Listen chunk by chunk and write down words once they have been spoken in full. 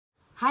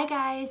Hi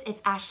guys,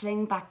 it's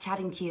Aisling back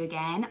chatting to you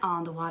again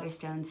on the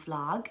Waterstones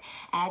vlog.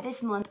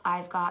 This month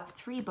I've got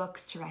 3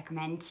 books to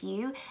recommend to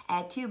you.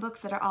 2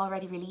 books that are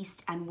already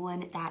released and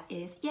 1 that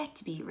is yet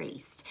to be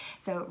released.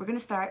 So we're going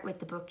to start with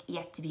the book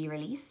yet to be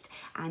released,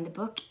 and the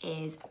book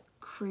is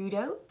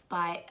Crudo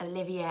by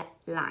Olivia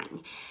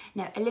Laing.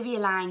 Now, Olivia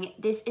Laing,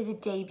 this is a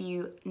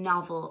debut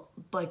novel,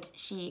 but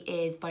she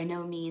is by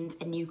no means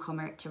a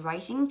newcomer to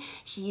writing.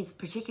 She's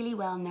particularly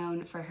well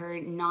known for her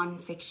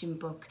non-fiction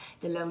book,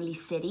 The Lonely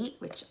City,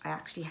 which I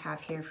actually have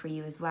here for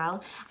you as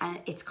well. And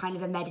it's kind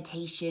of a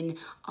meditation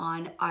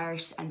on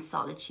art and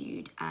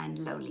solitude and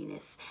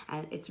loneliness.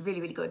 And it's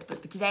really, really good.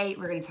 But today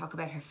we're going to talk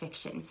about her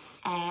fiction.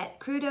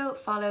 Crudo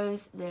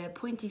follows the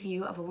point of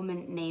view of a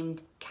woman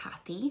named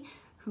Kathy,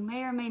 who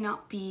may or may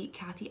not be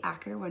Kathy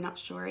Acker. We're not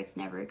sure, it's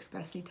never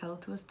expressly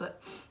told to us,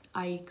 but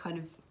I kind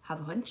of have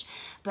a hunch.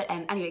 But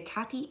anyway,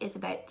 Kathy is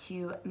about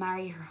to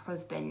marry her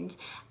husband.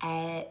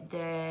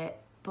 The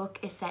book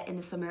is set in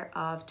the summer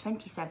of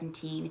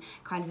 2017,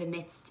 kind of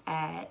amidst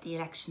the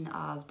election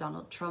of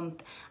Donald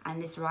Trump and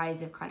this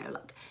rise of kind of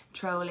like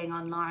trolling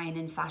online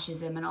and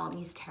fascism and all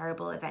these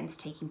terrible events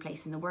taking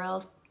place in the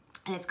world.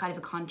 And it's kind of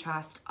a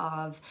contrast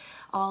of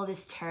all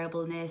this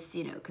terribleness,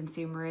 you know,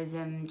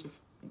 consumerism,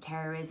 just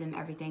terrorism,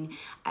 everything,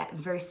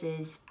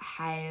 versus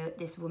how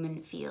this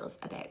woman feels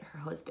about her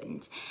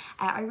husband.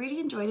 I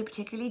really enjoyed it,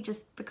 particularly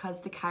just because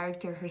the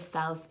character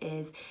herself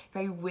is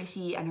very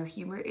witty and her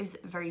humour is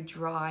very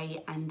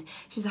dry, and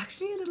she's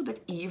actually a little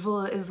bit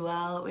evil as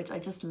well, which I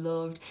just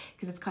loved,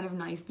 because it's kind of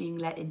nice being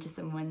let into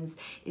someone's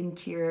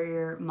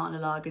interior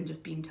monologue and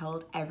just being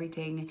told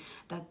everything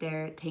that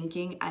they're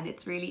thinking, and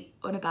it's really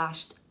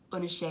unabashed,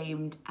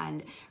 unashamed,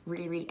 and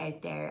really, really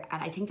out there.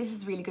 And I think this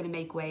is really going to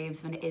make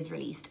waves when it is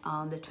released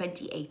on the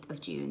 28th of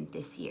June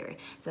this year.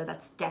 So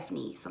that's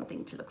definitely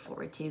something to look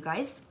forward to,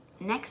 guys.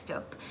 Next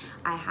up,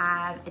 I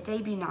have a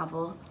debut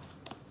novel,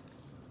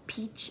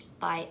 Peach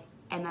by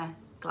Emma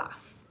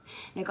Glass.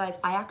 Now guys,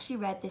 I actually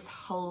read this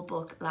whole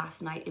book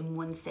last night in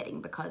one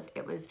sitting because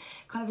it was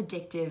kind of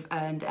addictive,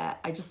 and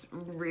I just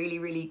really,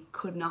 really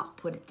could not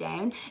put it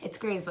down. It's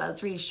great as well,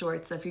 it's really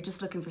short, so if you're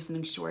just looking for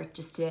something short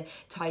just to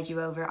tide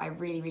you over, I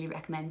really, really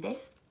recommend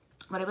this.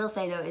 What I will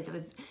say though is it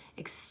was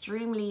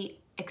extremely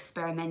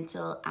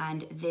experimental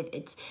and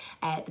vivid.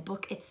 The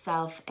book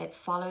itself, it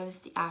follows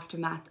the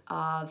aftermath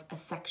of a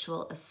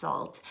sexual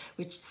assault,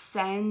 which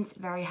sounds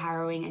very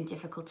harrowing and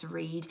difficult to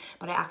read,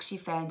 but I actually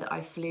found that I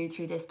flew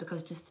through this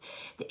because just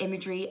the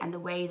imagery and the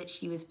way that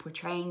she was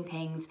portraying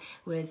things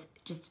was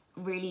just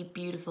really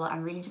beautiful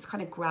and really just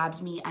kind of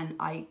grabbed me, and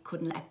I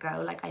couldn't let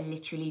go. Like, I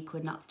literally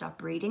could not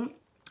stop reading.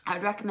 I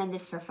would recommend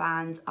this for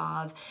fans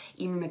of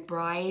Emer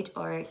McBride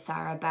or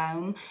Sarah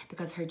Baum,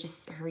 because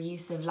her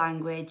use of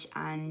language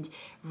and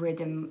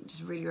rhythm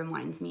just really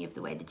reminds me of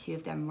the way the two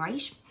of them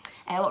write.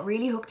 What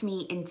really hooked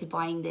me into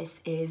buying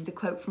this is the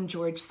quote from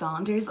George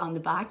Saunders on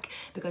the back,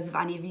 because if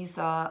any of you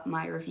saw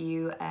my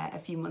review a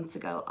few months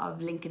ago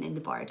of Lincoln in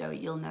the Bardo,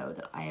 you'll know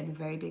that I am a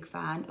very big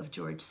fan of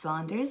George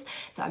Saunders.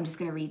 So I'm just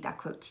going to read that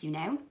quote to you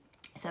now.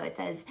 So it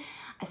says,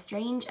 "A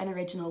strange and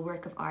original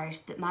work of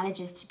art that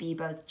manages to be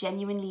both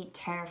genuinely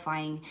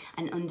terrifying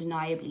and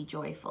undeniably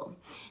joyful.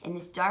 In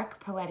this dark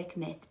poetic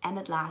myth,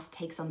 Emma Glass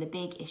takes on the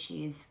big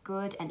issues: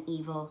 good and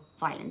evil,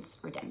 violence,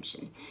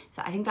 redemption."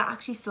 So I think that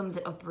actually sums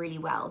it up really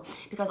well,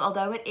 because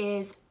although it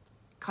is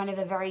kind of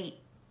a very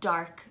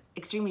dark,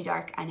 extremely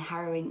dark and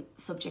harrowing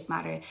subject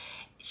matter,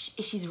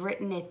 she's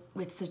written it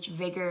with such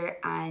vigour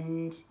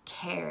and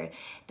care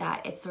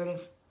that it sort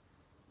of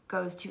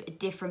goes to a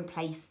different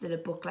place that a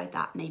book like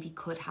that maybe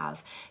could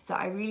have. So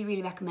I really,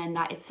 really recommend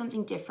that. It's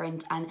something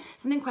different and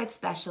something quite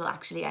special,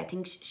 actually. I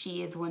think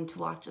she is one to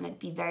watch, and I'd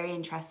be very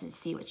interested to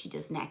see what she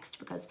does next,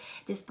 because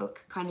this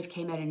book kind of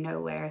came out of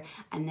nowhere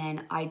and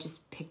then I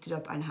just picked it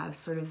up and have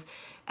sort of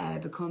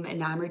become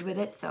enamored with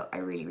it. So I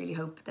really, really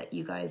hope that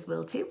you guys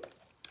will too.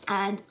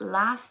 And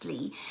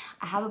lastly,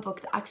 I have a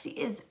book that actually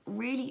is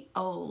really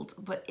old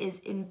but is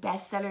in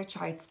bestseller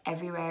charts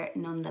everywhere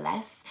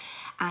nonetheless,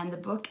 and the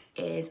book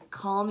is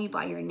Call Me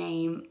By Your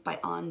Name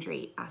by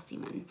Andre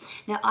Aciman.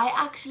 Now, I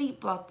actually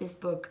bought this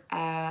book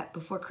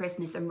before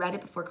Christmas and read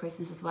it before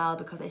Christmas as well,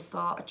 because I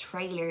saw a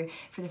trailer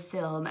for the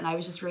film and I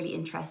was just really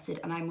interested,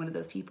 and I'm one of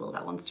those people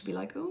that wants to be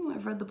like, oh,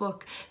 I've read the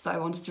book, so I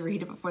wanted to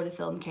read it before the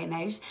film came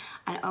out.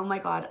 And oh my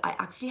god, I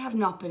actually have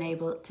not been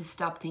able to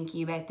stop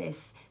thinking about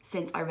this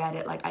since I read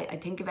it. Like, I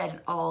think about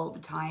it all the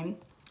time.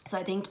 So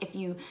I think if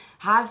you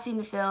have seen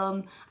the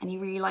film and you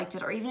really liked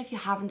it, or even if you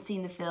haven't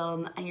seen the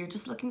film and you're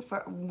just looking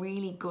for a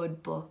really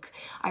good book,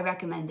 I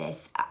recommend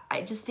this.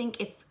 I just think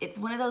it's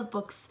one of those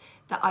books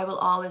that I will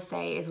always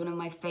say is one of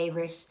my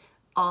favourite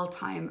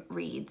all-time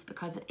reads,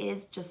 because it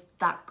is just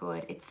that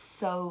good. It's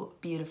so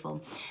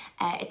beautiful.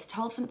 It's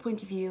told from the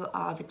point of view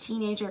of a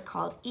teenager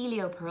called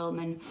Elio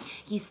Perlman.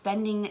 He's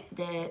spending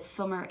the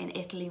summer in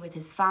Italy with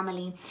his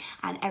family,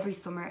 and every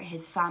summer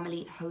his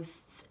family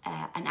hosts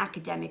an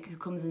academic who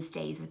comes and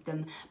stays with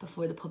them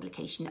before the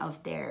publication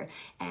of their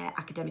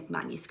academic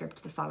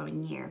manuscript the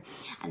following year.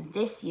 And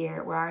this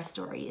year, where our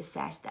story is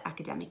set, the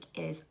academic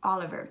is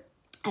Oliver.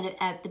 And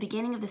at the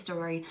beginning of the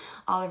story,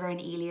 Oliver and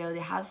Elio, they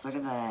have sort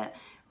of a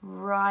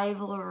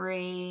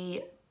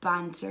rivalry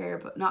banter,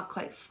 but not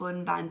quite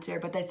fun banter,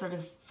 but they're sort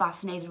of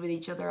fascinated with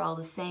each other all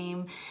the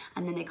same,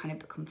 and then they kind of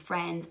become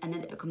friends, and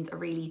then it becomes a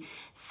really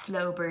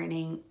slow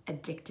burning,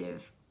 addictive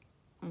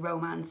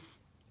romance,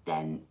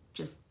 then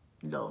just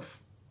love.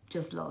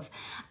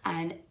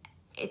 And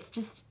it's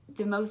just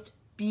the most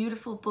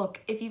beautiful book.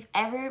 If you've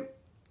ever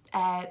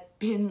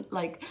been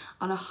like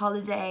on a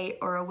holiday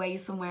or away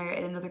somewhere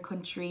in another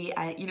country,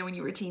 you know, when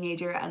you were a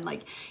teenager, and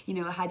like, you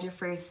know, had your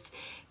first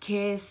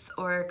kiss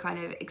or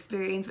kind of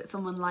experience with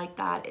someone like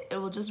that, it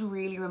will just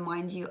really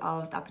remind you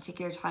of that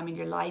particular time in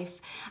your life.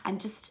 And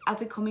just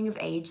as a coming of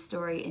age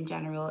story in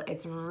general,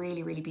 it's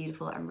really, really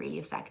beautiful and really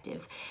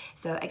effective.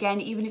 So again,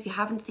 even if you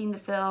haven't seen the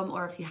film,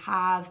 or if you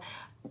have,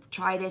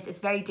 try this. It's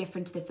very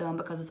different to the film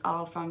because it's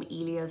all from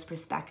Elio's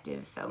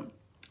perspective. So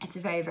it's a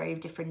very, very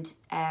different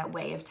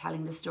way of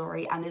telling the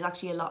story, and there's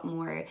actually a lot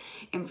more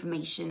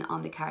information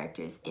on the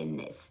characters in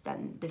this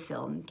than the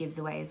film gives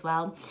away as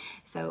well.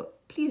 So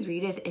please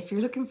read it if you're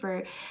looking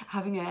for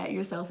having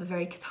yourself a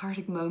very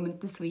cathartic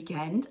moment this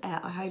weekend.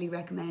 I highly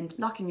recommend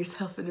locking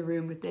yourself in a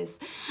room with this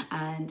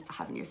and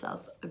having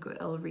yourself a good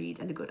old read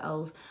and a good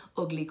old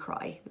ugly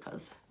cry,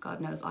 because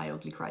God knows I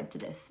ugly cried to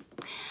this.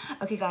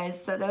 Okay guys,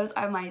 so those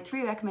are my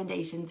 3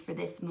 recommendations for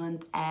this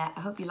month. I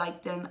hope you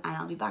liked them, and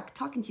I'll be back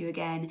talking to you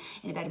again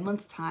in about a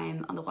month's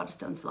time on the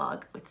Waterstones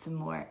vlog with some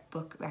more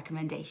book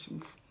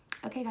recommendations.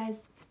 Okay guys,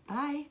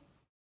 bye.